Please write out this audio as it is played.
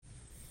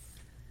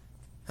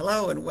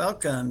Hello and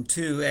welcome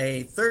to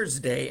a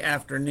Thursday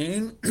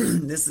afternoon.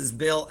 This is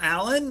Bill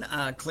Allen,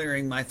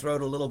 clearing my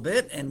throat a little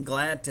bit, and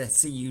glad to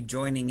see you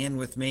joining in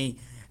with me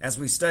as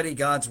we study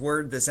God's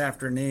Word this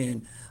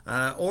afternoon,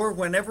 or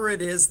whenever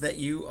it is that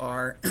you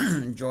are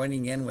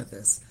joining in with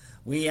us.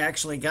 We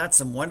actually got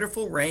some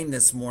wonderful rain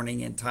this morning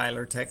in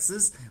Tyler,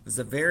 Texas. It was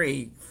a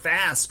very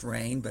fast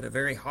rain, but a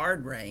very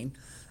hard rain.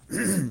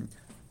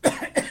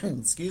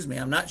 Excuse me.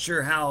 I'm not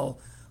sure how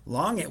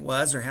long it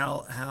was or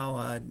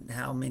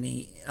how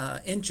many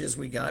inches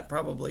we got.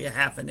 Probably a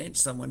half an inch,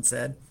 someone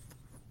said,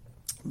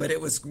 but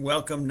it was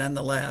welcome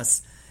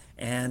nonetheless.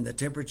 And the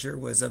temperature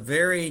was a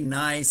very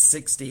nice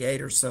 68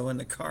 or so in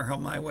the car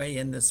on my way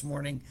in this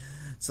morning.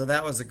 So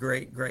that was a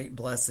great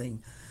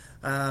blessing.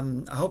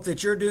 I hope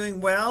that you're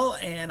doing well,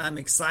 and I'm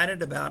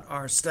excited about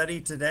our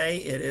study today.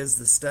 It is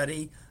the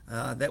study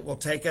that will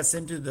take us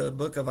into the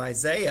book of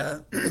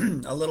Isaiah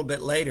a little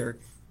bit later.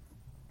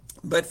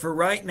 But for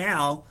right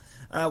now,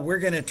 we're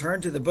going to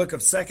turn to the book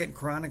of Second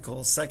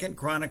Chronicles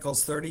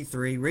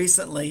 33.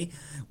 Recently,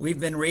 we've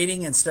been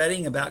reading and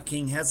studying about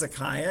King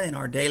Hezekiah in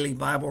our daily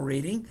Bible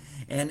reading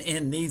and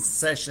in these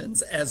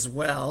sessions as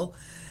well.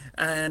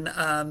 And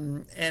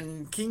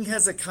King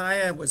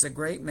Hezekiah was a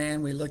great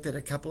man. We looked at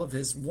a couple of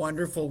his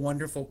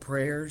wonderful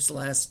prayers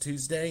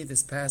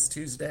this past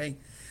Tuesday,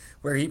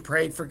 where he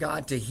prayed for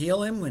God to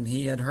heal him when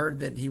he had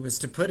heard that he was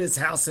to put his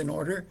house in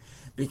order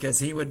because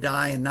he would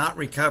die and not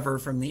recover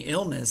from the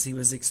illness he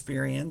was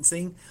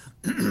experiencing.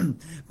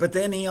 But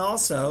then he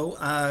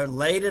also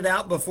laid it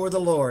out before the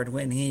Lord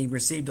when he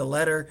received a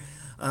letter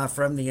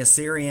from the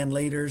Assyrian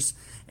leaders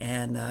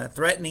and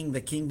threatening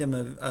the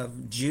kingdom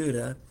of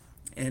Judah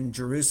and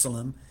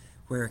Jerusalem,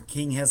 where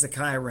King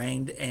Hezekiah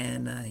reigned.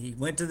 And he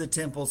went to the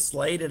temple,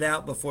 slayed it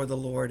out before the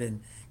Lord,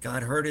 and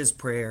God heard his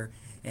prayer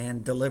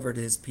and delivered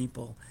his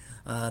people.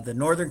 The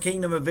northern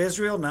kingdom of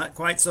Israel, not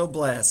quite so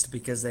blessed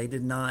because they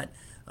did not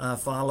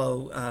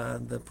follow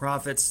the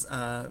prophet's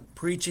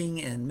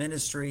preaching and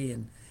ministry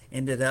and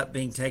ended up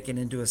being taken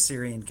into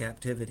Assyrian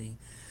captivity.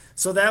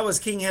 So that was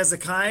King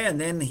Hezekiah, and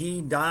then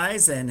he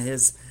dies, and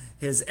his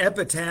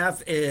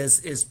epitaph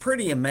is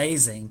pretty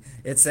amazing.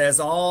 It says,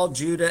 all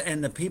Judah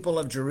and the people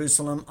of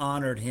Jerusalem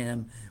honored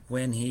him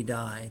when he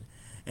died.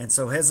 And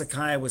so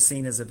Hezekiah was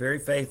seen as a very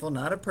faithful,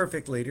 not a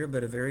perfect leader,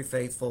 but a very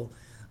faithful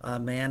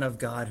man of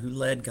God who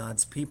led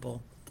God's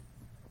people.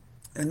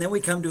 And then we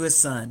come to his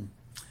son.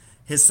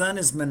 His son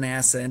is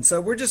Manasseh. And so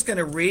we're just going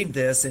to read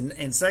this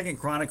in 2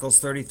 Chronicles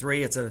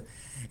 33.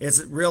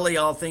 It's really,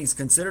 all things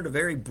considered, a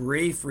very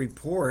brief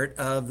report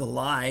of the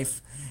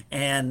life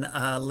and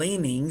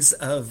leanings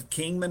of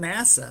King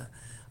Manasseh.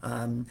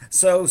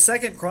 So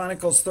 2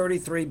 Chronicles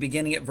 33,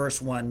 beginning at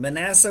verse 1.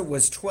 Manasseh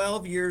was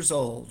 12 years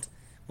old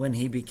when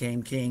he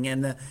became king.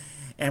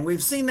 And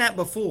we've seen that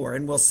before,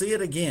 and we'll see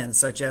it again,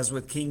 such as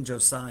with King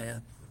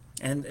Josiah,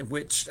 and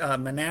which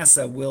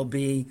Manasseh will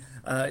be,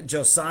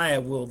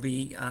 Josiah will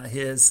be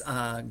his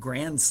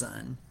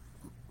grandson.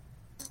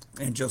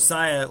 And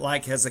Josiah,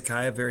 like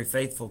Hezekiah, a very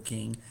faithful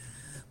king.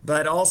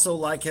 But also,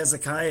 like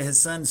Hezekiah, his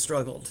son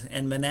struggled,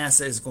 and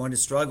Manasseh is going to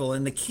struggle.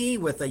 And the key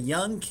with a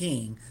young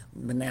king,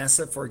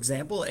 Manasseh, for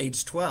example,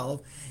 age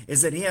 12,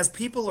 is that he has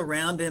people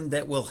around him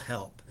that will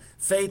help.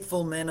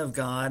 Faithful men of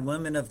God,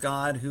 women of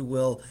God who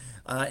will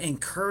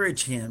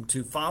encourage him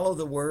to follow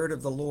the word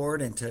of the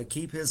Lord and to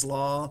keep his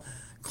law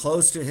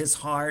close to his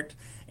heart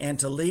and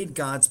to lead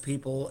God's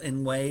people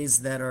in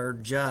ways that are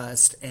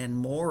just and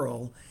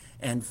moral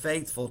and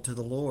faithful to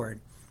the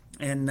Lord.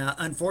 And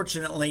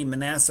unfortunately,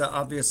 Manasseh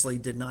obviously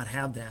did not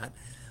have that.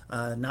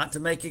 Not to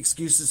make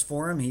excuses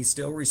for him, he's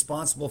still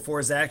responsible for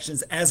his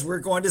actions. As we're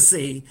going to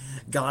see,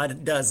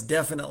 God does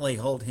definitely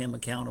hold him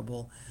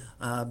accountable.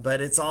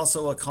 But it's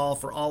also a call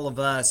for all of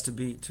us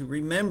to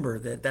remember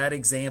that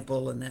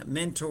example and that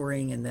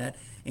mentoring and that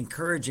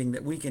encouraging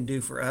that we can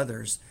do for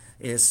others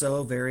is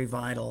so very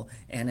vital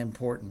and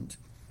important.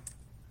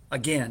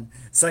 Again,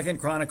 2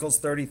 Chronicles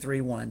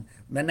 33:1.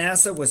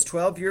 Manasseh was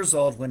 12 years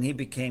old when he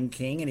became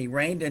king, and he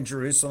reigned in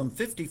Jerusalem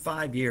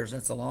 55 years.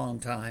 That's a long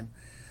time.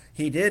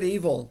 He did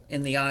evil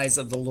in the eyes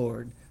of the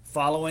Lord,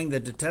 following the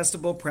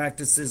detestable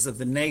practices of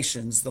the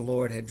nations the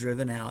Lord had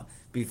driven out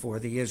before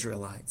the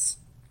Israelites.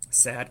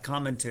 Sad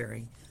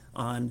commentary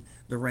on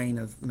the reign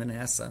of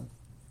Manasseh,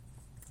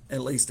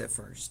 at least at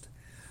first.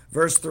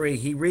 Verse 3,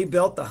 he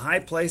rebuilt the high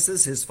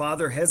places his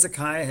father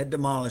Hezekiah had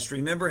demolished.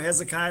 Remember,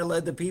 Hezekiah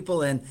led the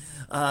people in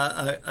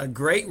a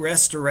great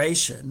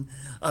restoration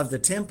of the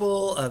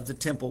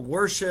temple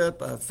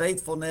worship, of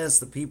faithfulness.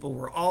 The people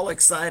were all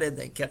excited.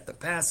 They kept the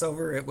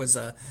Passover. It was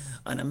an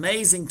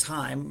amazing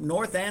time,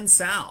 north and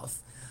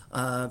south.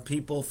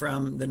 People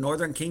from the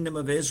northern kingdom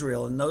of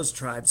Israel and those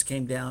tribes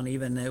came down,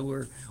 even they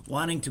were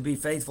wanting to be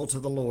faithful to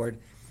the Lord.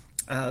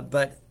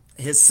 But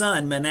his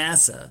son,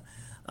 Manasseh,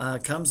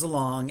 comes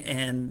along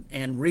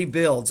and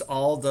rebuilds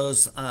all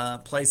those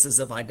places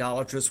of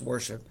idolatrous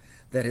worship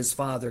that his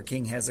father,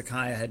 King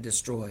Hezekiah, had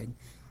destroyed.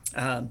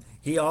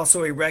 He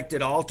also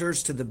erected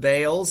altars to the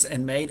Baals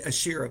and made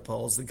Asherah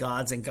poles, the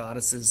gods and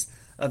goddesses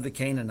of the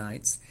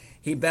Canaanites.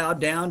 He bowed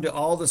down to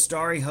all the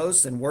starry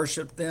hosts and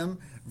worshiped them.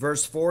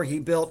 Verse 4, he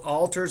built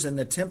altars in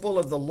the temple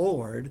of the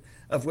Lord,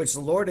 of which the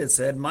Lord had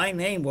said, my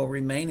name will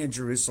remain in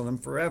Jerusalem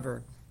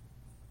forever.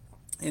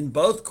 In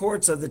both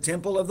courts of the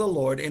temple of the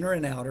Lord, inner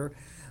and outer,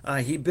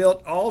 he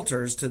built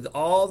altars to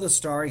all the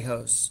starry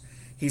hosts.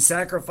 He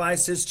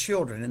sacrificed his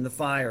children in the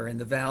fire in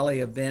the valley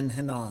of Ben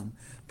Hinnom,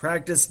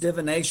 practiced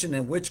divination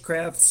and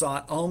witchcraft,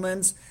 sought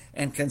omens,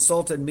 and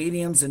consulted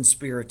mediums and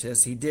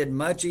spiritists. He did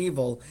much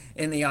evil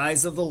in the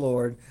eyes of the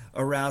Lord,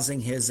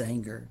 arousing his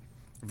anger.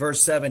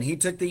 Verse 7, he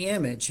took the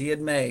image he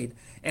had made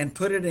and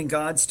put it in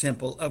God's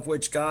temple, of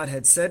which God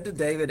had said to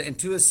David and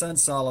to his son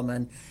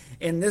Solomon,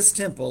 in this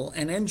temple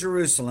and in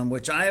Jerusalem,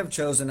 which I have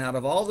chosen out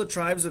of all the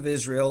tribes of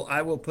Israel,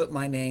 I will put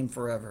my name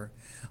forever.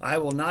 I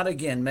will not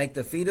again make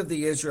the feet of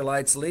the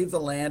Israelites leave the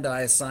land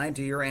I assigned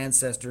to your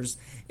ancestors,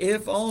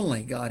 if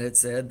only, God had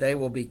said, they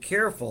will be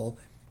careful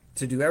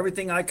to do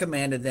everything I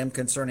commanded them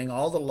concerning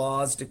all the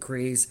laws,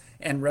 decrees,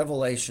 and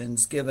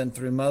revelations given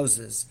through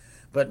Moses.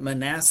 But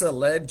Manasseh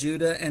led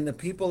Judah and the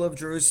people of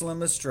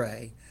Jerusalem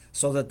astray,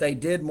 so that they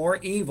did more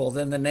evil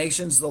than the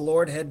nations the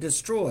Lord had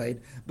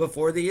destroyed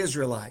before the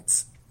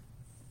Israelites.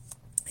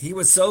 He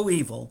was so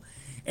evil,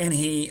 and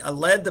he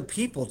led the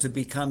people to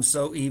become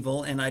so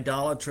evil and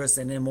idolatrous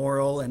and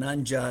immoral and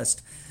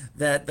unjust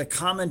that the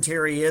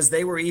commentary is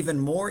they were even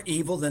more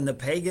evil than the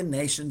pagan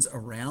nations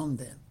around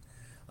them.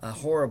 A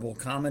horrible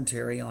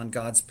commentary on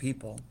God's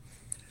people.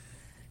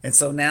 And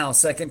so now,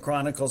 2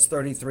 Chronicles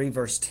 33,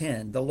 verse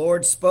 10, the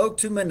Lord spoke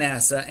to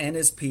Manasseh and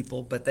his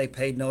people, but they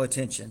paid no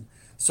attention.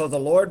 So the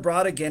Lord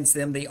brought against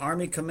them the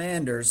army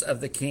commanders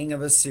of the king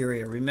of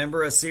Assyria.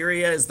 Remember,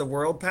 Assyria is the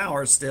world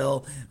power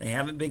still. They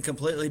haven't been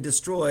completely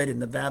destroyed,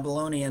 and the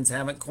Babylonians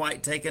haven't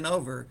quite taken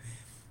over.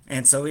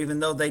 And so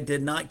even though they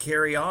did not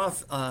carry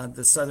off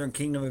the southern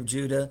kingdom of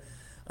Judah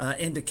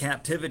into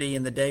captivity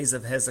in the days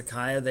of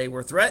Hezekiah, they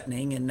were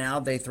threatening, and now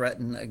they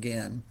threaten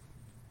again.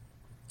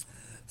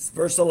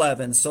 Verse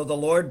 11, so the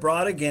Lord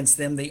brought against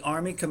them the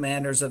army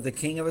commanders of the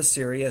king of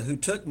Assyria, who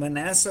took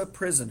Manasseh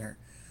prisoner,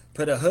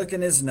 put a hook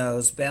in his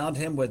nose, bound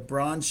him with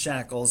bronze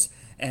shackles,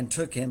 and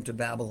took him to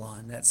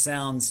Babylon. That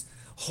sounds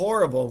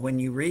horrible when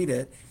you read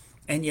it,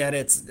 and yet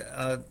it's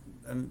a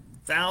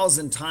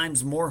thousand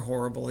times more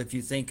horrible if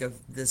you think of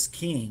this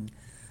king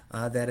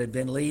that had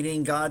been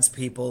leading God's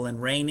people and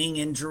reigning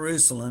in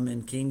Jerusalem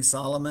in King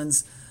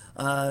Solomon's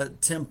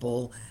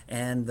temple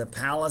and the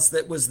palace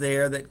that was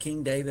there that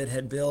King David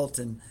had built,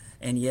 and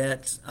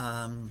yet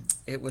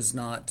it was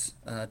not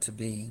to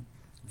be.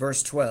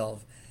 Verse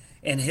 12,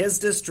 in his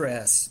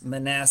distress,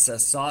 Manasseh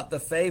sought the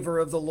favor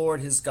of the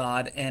Lord his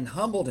God and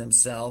humbled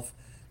himself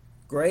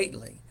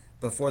greatly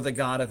before the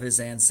God of his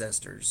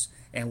ancestors.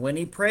 And when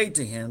he prayed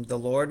to him, the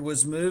Lord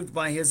was moved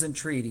by his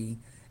entreaty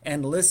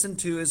and listened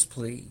to his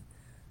plea.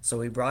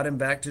 So he brought him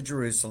back to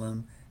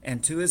Jerusalem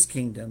and to his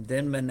kingdom.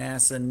 Then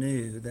Manasseh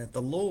knew that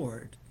the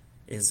Lord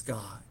is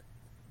God.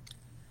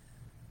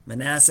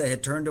 Manasseh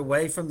had turned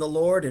away from the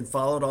Lord and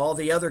followed all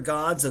the other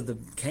gods of the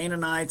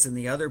Canaanites and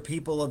the other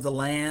people of the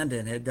land,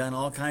 and had done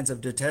all kinds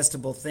of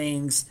detestable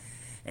things.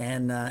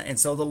 And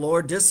so the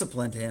Lord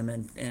disciplined him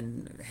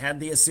and had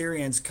the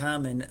Assyrians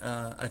come and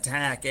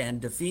attack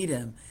and defeat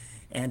him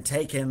and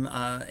take him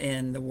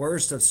in the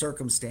worst of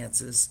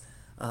circumstances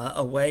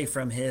away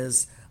from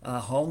his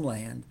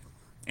homeland.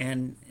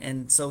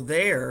 And so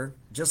there,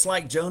 just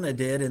like Jonah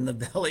did in the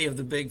belly of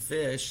the big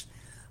fish,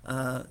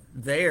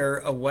 there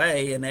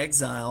away in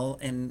exile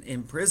and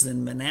in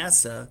prison,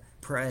 Manasseh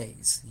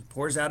prays. He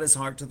pours out his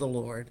heart to the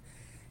Lord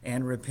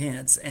and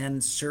repents.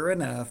 And sure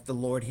enough, the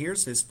Lord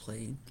hears his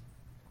plea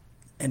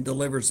and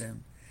delivers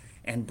him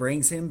and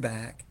brings him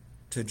back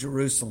to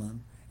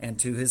Jerusalem and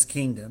to his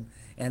kingdom.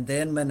 And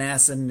then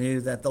Manasseh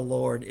knew that the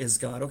Lord is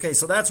God. Okay,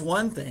 so that's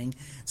one thing.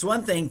 It's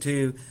one thing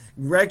to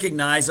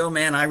recognize, oh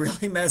man, I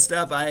really messed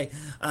up.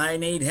 I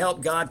need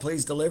help. God,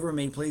 please deliver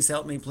me. Please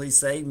help me. Please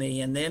save me.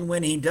 And then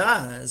when he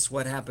does,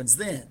 what happens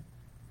then?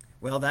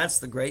 Well, that's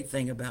the great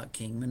thing about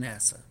King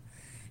Manasseh.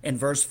 In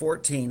verse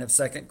 14 of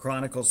 2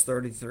 Chronicles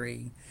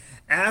 33,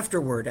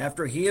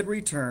 after he had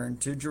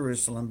returned to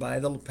Jerusalem by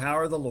the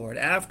power of the Lord,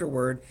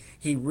 afterward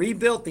he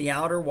rebuilt the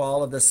outer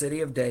wall of the city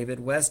of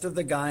David, west of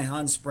the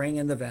Gihon spring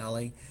in the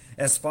valley,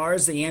 as far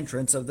as the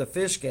entrance of the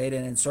fish gate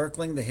and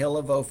encircling the hill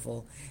of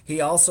Ophel.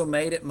 He also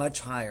made it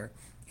much higher.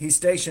 He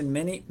stationed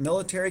many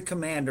military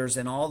commanders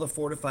in all the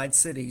fortified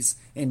cities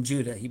in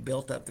Judah. He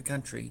built up the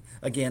country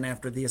again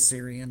after the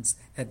Assyrians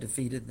had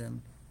defeated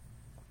them.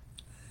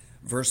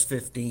 Verse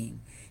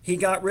 15. He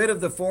got rid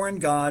of the foreign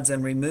gods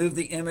and removed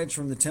the image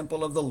from the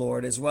temple of the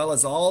Lord, as well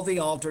as all the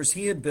altars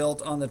he had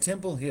built on the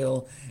temple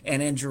hill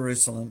and in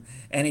Jerusalem,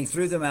 and he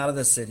threw them out of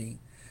the city.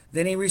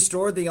 Then he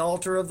restored the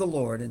altar of the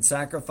Lord and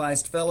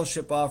sacrificed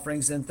fellowship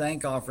offerings and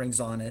thank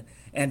offerings on it,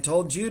 and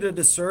told Judah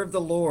to serve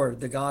the Lord,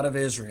 the God of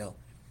Israel.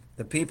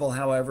 The people,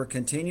 however,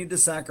 continued to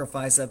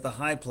sacrifice at the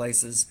high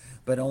places,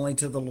 but only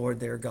to the Lord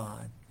their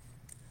God.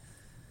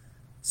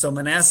 So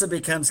Manasseh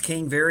becomes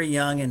king very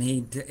young, and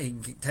he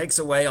takes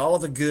away all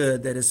the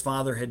good that his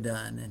father had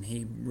done, and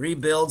he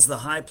rebuilds the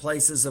high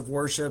places of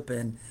worship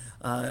and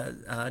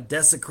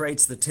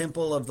desecrates the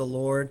temple of the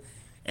Lord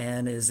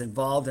and is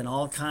involved in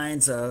all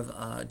kinds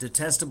of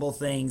detestable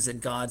things,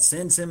 and God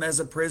sends him as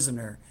a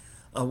prisoner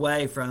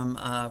away from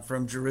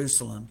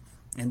Jerusalem.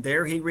 And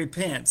there he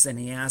repents and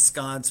he asks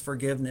God's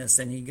forgiveness,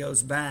 and he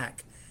goes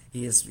back.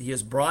 He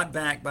is brought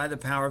back by the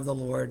power of the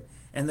Lord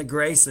and the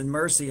grace and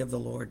mercy of the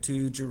Lord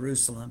to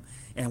Jerusalem.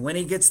 And when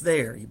he gets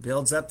there, he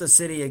builds up the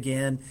city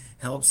again,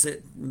 helps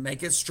it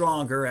make it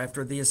stronger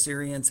after the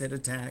Assyrians had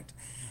attacked.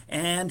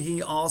 And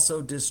he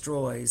also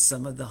destroys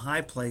some of the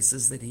high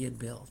places that he had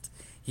built.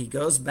 He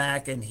goes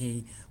back and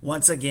he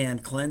once again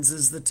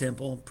cleanses the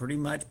temple, pretty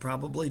much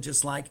probably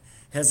just like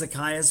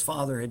Hezekiah's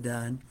father had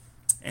done,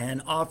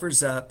 and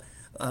offers up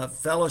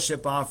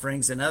fellowship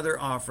offerings and other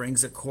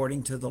offerings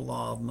according to the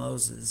law of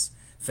Moses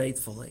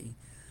faithfully.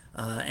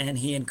 And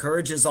he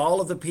encourages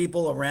all of the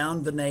people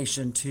around the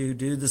nation to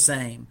do the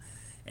same.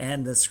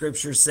 And the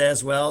scripture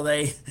says, well,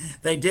 they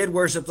did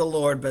worship the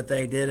Lord, but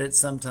they did it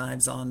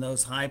sometimes on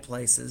those high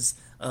places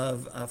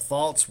of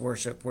false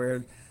worship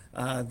where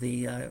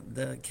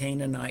the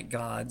Canaanite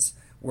gods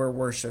were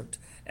worshipped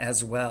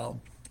as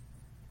well.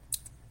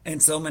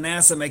 And so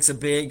Manasseh makes a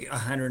big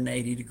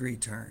 180-degree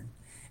turn,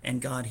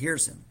 and God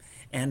hears him.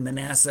 And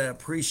Manasseh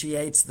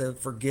appreciates the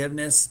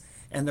forgiveness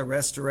and the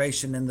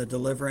restoration and the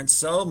deliverance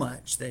so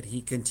much that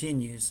he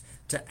continues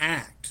to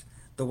act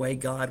the way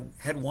God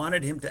had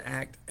wanted him to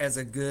act as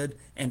a good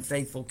and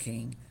faithful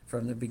king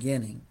from the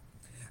beginning.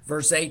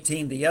 Verse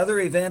 18, the other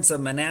events of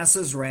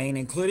Manasseh's reign,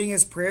 including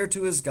his prayer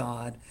to his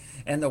God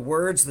and the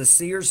words the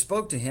seers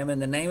spoke to him in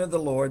the name of the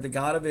Lord, the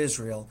God of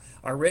Israel,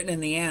 are written in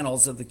the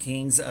annals of the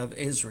kings of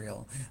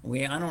Israel.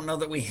 I don't know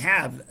that we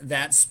have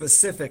that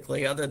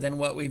specifically other than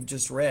what we've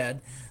just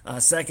read.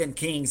 2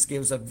 Kings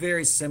gives a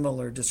very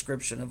similar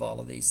description of all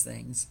of these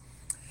things.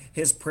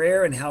 His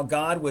prayer and how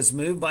God was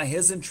moved by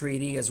his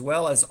entreaty, as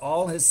well as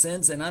all his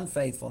sins and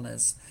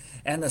unfaithfulness,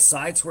 and the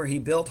sites where he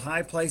built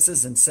high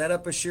places and set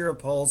up Asherah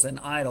poles and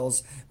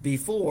idols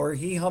before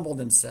he humbled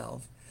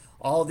himself.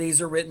 All these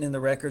are written in the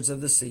records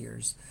of the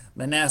seers.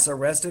 Manasseh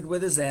rested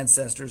with his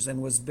ancestors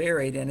and was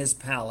buried in his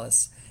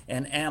palace,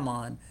 and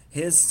Ammon,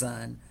 his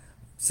son,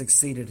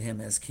 succeeded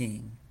him as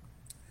king.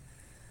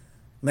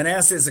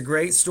 Manasseh is a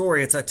great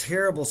story. It's a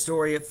terrible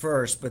story at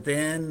first, but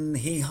then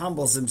he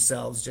humbles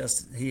himself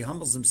just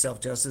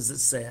as it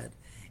said,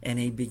 and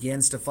he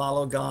begins to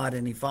follow God,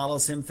 and he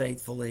follows him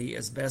faithfully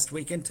as best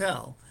we can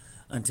tell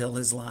until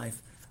his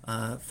life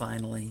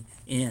finally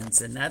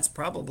ends. And that's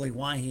probably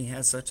why he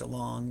has such a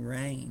long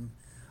reign,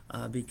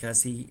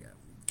 because he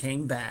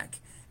came back.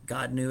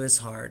 God knew his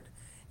heart,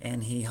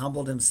 and he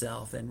humbled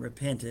himself and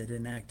repented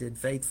and acted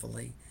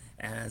faithfully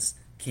as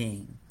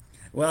king.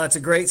 Well, it's a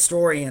great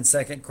story in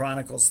 2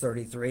 Chronicles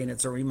 33, and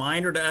it's a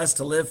reminder to us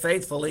to live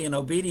faithfully and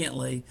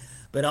obediently,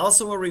 but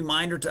also a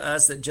reminder to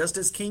us that just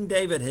as King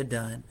David had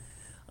done,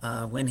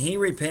 when he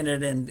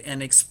repented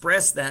and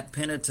expressed that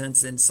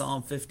penitence in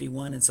Psalm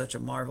 51 in such a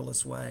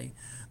marvelous way,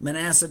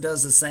 Manasseh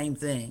does the same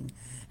thing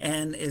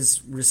and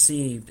is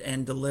received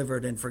and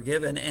delivered and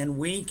forgiven, and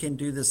we can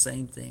do the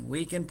same thing.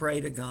 We can pray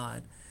to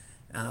God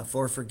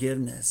for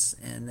forgiveness,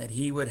 and that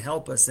he would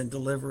help us and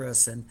deliver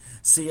us and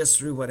see us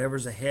through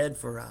whatever's ahead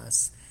for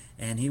us,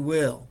 and he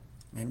will.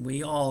 And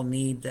we all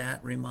need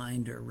that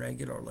reminder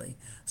regularly,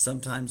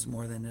 sometimes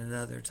more than at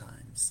other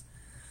times.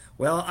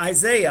 Well,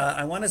 Isaiah,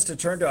 I want us to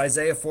turn to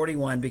Isaiah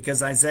 41,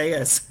 because Isaiah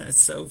is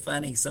so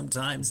funny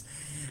sometimes.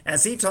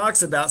 As he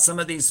talks about some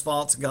of these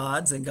false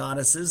gods and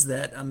goddesses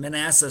that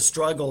Manasseh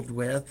struggled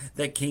with,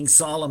 that King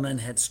Solomon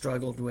had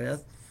struggled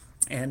with,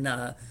 and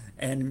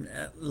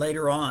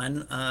later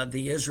on,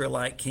 the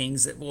Israelite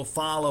kings that will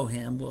follow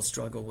him will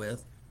struggle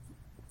with.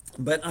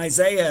 But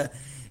Isaiah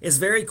is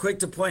very quick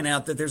to point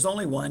out that there's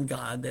only one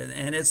God,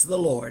 and it's the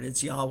Lord.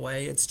 It's Yahweh.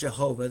 It's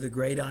Jehovah, the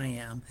great I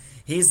am.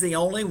 He's the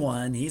only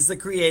one. He's the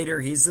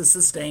creator. He's the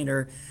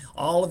sustainer.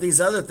 All of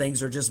these other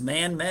things are just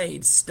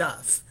man-made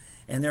stuff,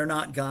 and they're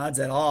not gods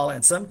at all.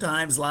 And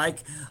sometimes, like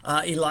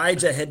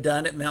Elijah had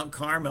done at Mount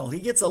Carmel, he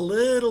gets a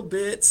little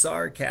bit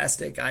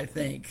sarcastic, I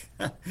think.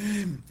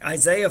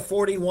 Isaiah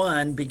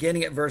 41,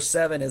 beginning at verse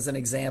 7, is an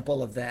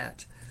example of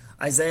that.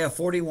 Isaiah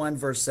 41,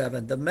 verse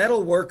 7, the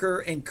metal worker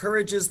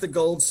encourages the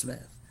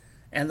goldsmith,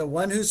 and the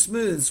one who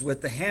smooths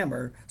with the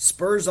hammer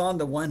spurs on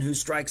the one who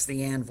strikes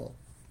the anvil.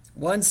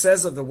 One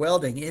says of the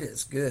welding, it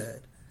is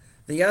good.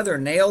 The other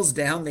nails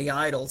down the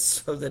idol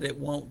so that it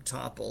won't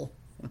topple.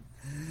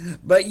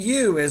 But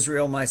you,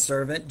 Israel, my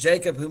servant,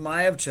 Jacob, whom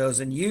I have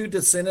chosen, you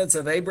descendants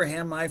of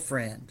Abraham, my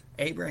friend.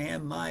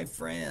 Abraham, my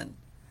friend.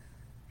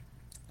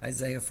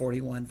 Isaiah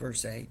 41,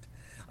 verse 8.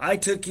 I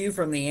took you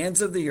from the ends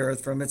of the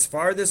earth, from its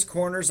farthest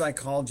corners I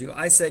called you.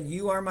 I said,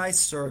 you are my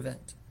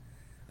servant.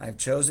 I have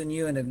chosen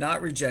you and have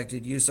not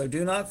rejected you, so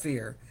do not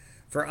fear,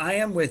 for I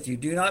am with you.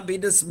 Do not be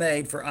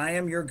dismayed, for I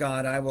am your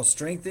God. I will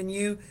strengthen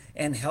you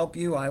and help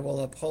you. I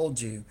will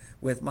uphold you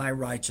with my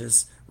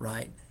righteous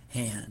right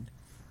hand.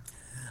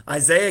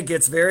 Isaiah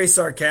gets very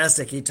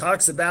sarcastic. He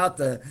talks about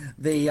the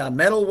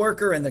metal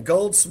worker and the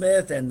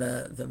goldsmith and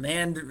the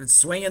man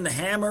swinging the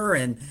hammer,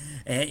 and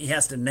he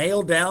has to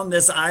nail down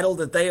this idol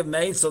that they have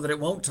made so that it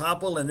won't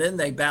topple, and then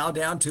they bow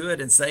down to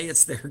it and say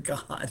it's their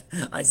God.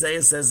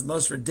 Isaiah says, the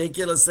most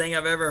ridiculous thing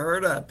I've ever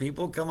heard of.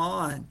 People, come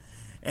on.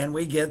 And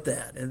we get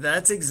that. And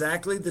that's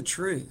exactly the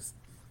truth.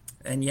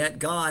 And yet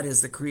God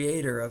is the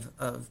creator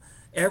of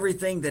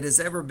everything that has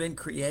ever been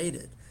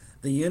created.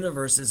 The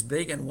universe, as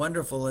big and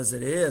wonderful as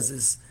it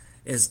is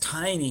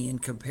tiny in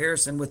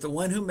comparison with the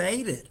one who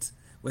made it,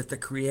 with the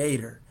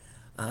creator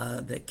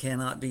that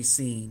cannot be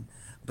seen,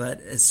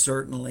 but is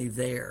certainly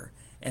there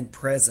and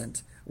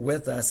present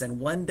with us. And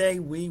one day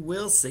we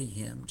will see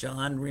him.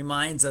 John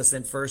reminds us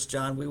in 1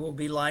 John, we will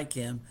be like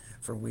him,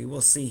 for we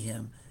will see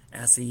him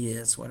as he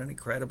is. What an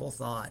incredible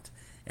thought.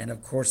 And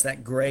of course,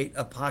 that great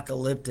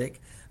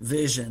apocalyptic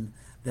vision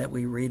that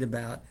we read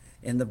about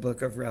in the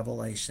book of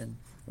Revelation.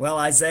 Well,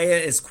 Isaiah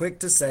is quick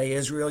to say,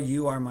 Israel,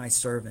 you are my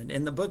servant.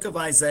 In the book of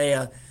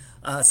Isaiah,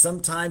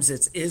 sometimes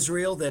it's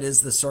Israel that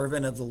is the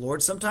servant of the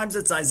Lord. Sometimes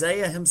it's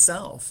Isaiah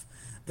himself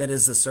that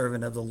is the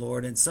servant of the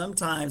Lord. And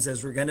sometimes,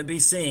 as we're going to be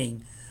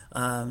seeing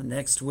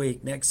next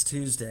week, next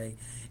Tuesday,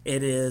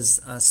 it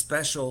is a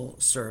special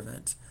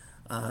servant,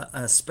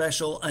 a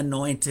special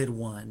anointed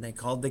one. They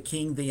called the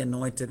king the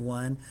anointed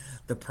one.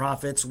 The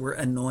prophets were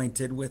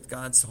anointed with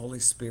God's Holy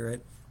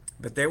Spirit.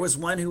 But there was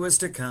one who was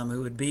to come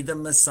who would be the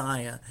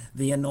Messiah,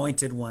 the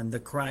anointed one, the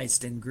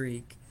Christ in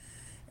Greek.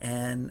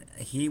 And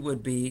he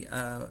would be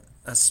a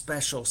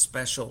special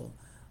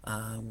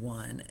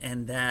one.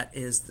 And that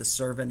is the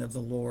servant of the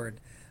Lord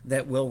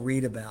that we'll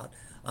read about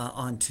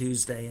on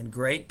Tuesday in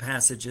great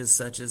passages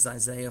such as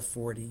Isaiah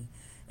 40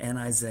 and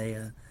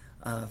Isaiah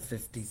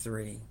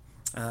 53.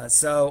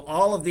 So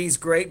all of these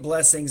great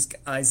blessings,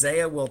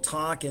 Isaiah will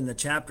talk in the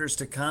chapters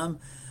to come,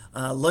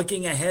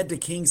 looking ahead to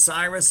King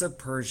Cyrus of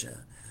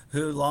Persia,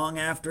 who long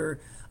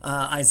after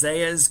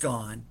Isaiah is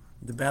gone,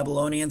 the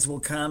Babylonians will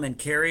come and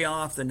carry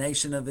off the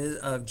nation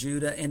of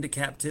Judah into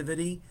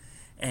captivity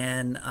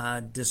and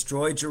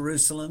destroy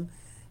Jerusalem.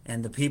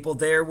 And the people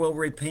there will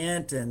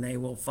repent, and they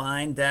will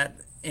find that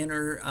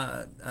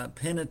inner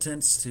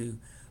penitence to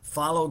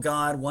follow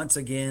God once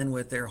again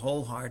with their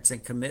whole hearts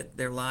and commit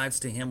their lives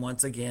to him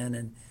once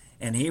again.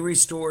 And he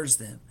restores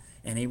them.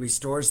 And he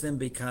restores them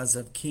because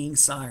of King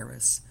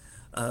Cyrus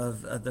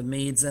of the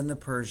Medes and the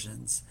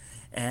Persians.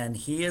 And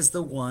he is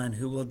the one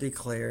who will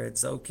declare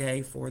it's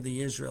okay for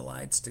the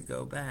Israelites to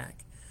go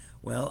back.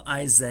 Well,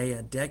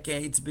 Isaiah,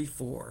 decades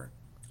before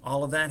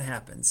all of that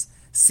happens,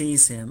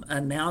 sees him,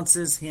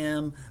 announces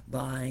him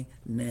by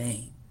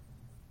name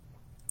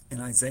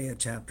in Isaiah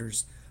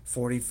chapters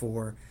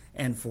 44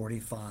 and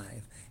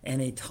 45.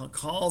 And he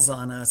calls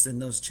on us in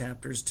those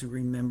chapters to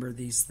remember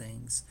these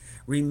things.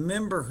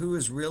 Remember who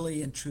is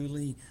really and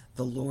truly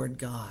the Lord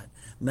God.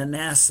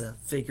 Manasseh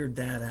figured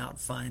that out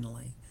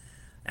finally.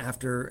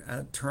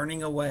 After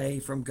turning away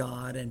from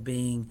God and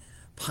being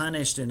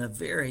punished in a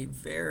very,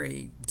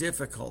 very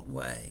difficult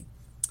way,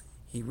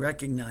 he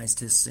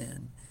recognized his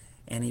sin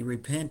and he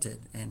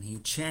repented and he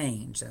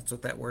changed. That's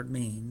what that word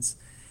means.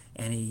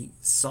 And he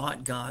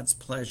sought God's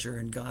pleasure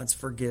and God's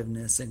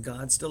forgiveness and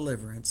God's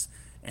deliverance,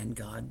 and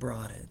God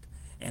brought it.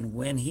 And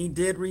when he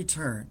did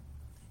return,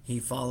 he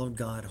followed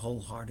God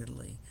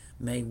wholeheartedly.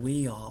 May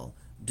we all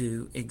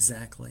do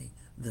exactly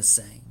the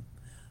same.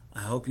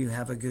 I hope you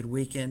have a good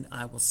weekend.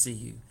 I will see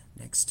you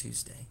next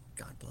Tuesday.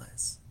 God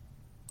bless.